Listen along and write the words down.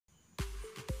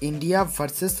India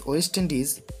vs West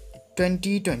Indies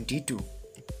 2022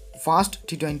 First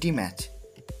T20 match.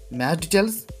 Match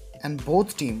details and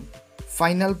both team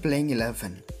final playing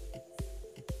 11.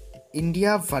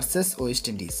 India vs West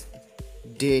Indies.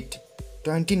 Date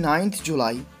 29th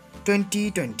July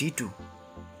 2022.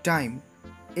 Time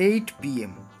 8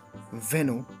 pm.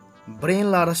 Venue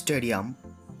Lara Stadium,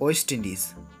 West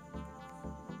Indies.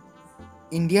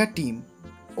 India team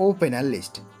opener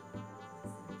list.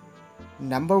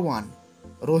 Number 1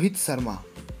 Rohit Sharma,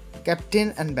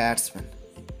 captain and batsman.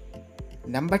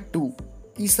 Number 2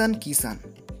 Kisan,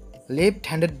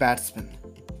 left-handed batsman.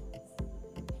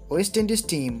 West Indies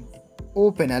team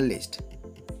opener list.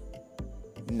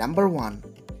 Number 1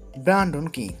 Brandon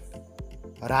King,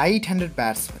 right-handed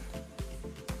batsman.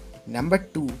 Number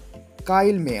 2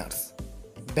 Kyle Mayers,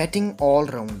 batting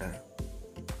all-rounder.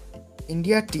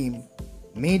 India team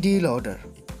middle order.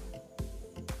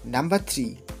 Number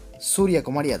 3 Surya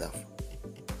Yadav,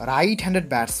 right-handed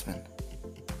batsman.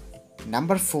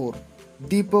 Number 4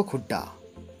 Deepak,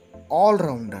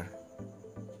 all-rounder.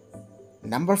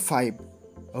 Number 5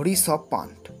 Rishabh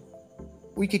Pant,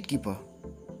 wicketkeeper.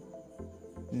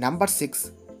 Number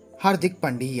 6 Hardik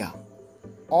Pandya,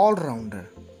 all-rounder.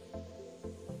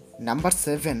 Number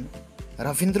 7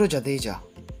 Ravindra Jadeja,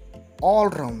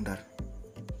 all-rounder.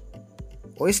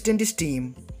 West Indies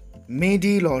team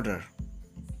middle order.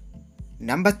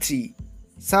 Number 3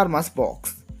 Sharma's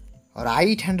box,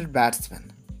 right-handed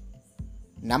batsman.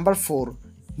 Number 4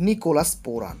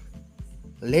 Pooran,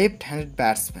 left-handed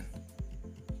batsman.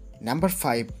 Number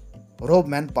 5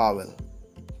 Rovman Powell,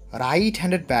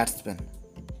 right-handed batsman.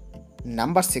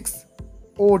 Number 6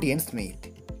 Smith,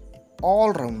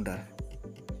 all-rounder.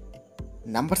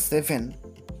 Number 7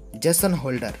 Jason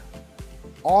Holder,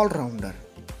 all-rounder.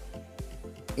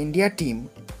 India team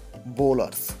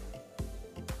bowlers.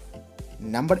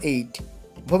 Number 8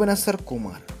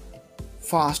 Kumar,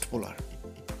 fast bowler.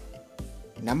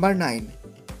 Number 9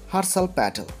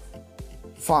 Patel,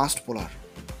 fast bowler.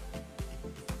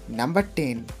 Number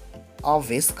 10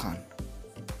 Awais Khan,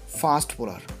 fast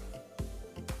bowler.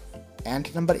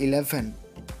 And number 11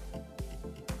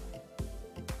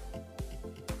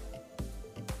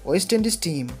 West Indies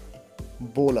team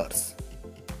bowlers.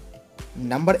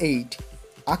 Number 8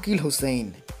 Akil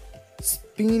Hussain,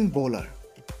 spin bowler.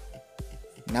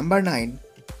 Number 9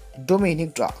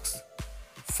 Dominic Drax,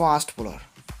 fast bowler.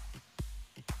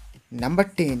 Number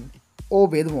 10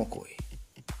 Obed Mokoi,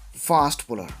 fast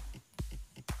bowler.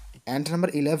 And number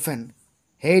 11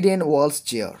 Hayden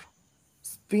Walsh-Jair,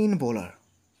 spin bowler.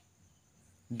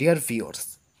 Dear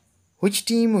viewers, which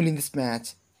team will win this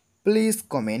match? Please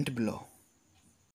comment below.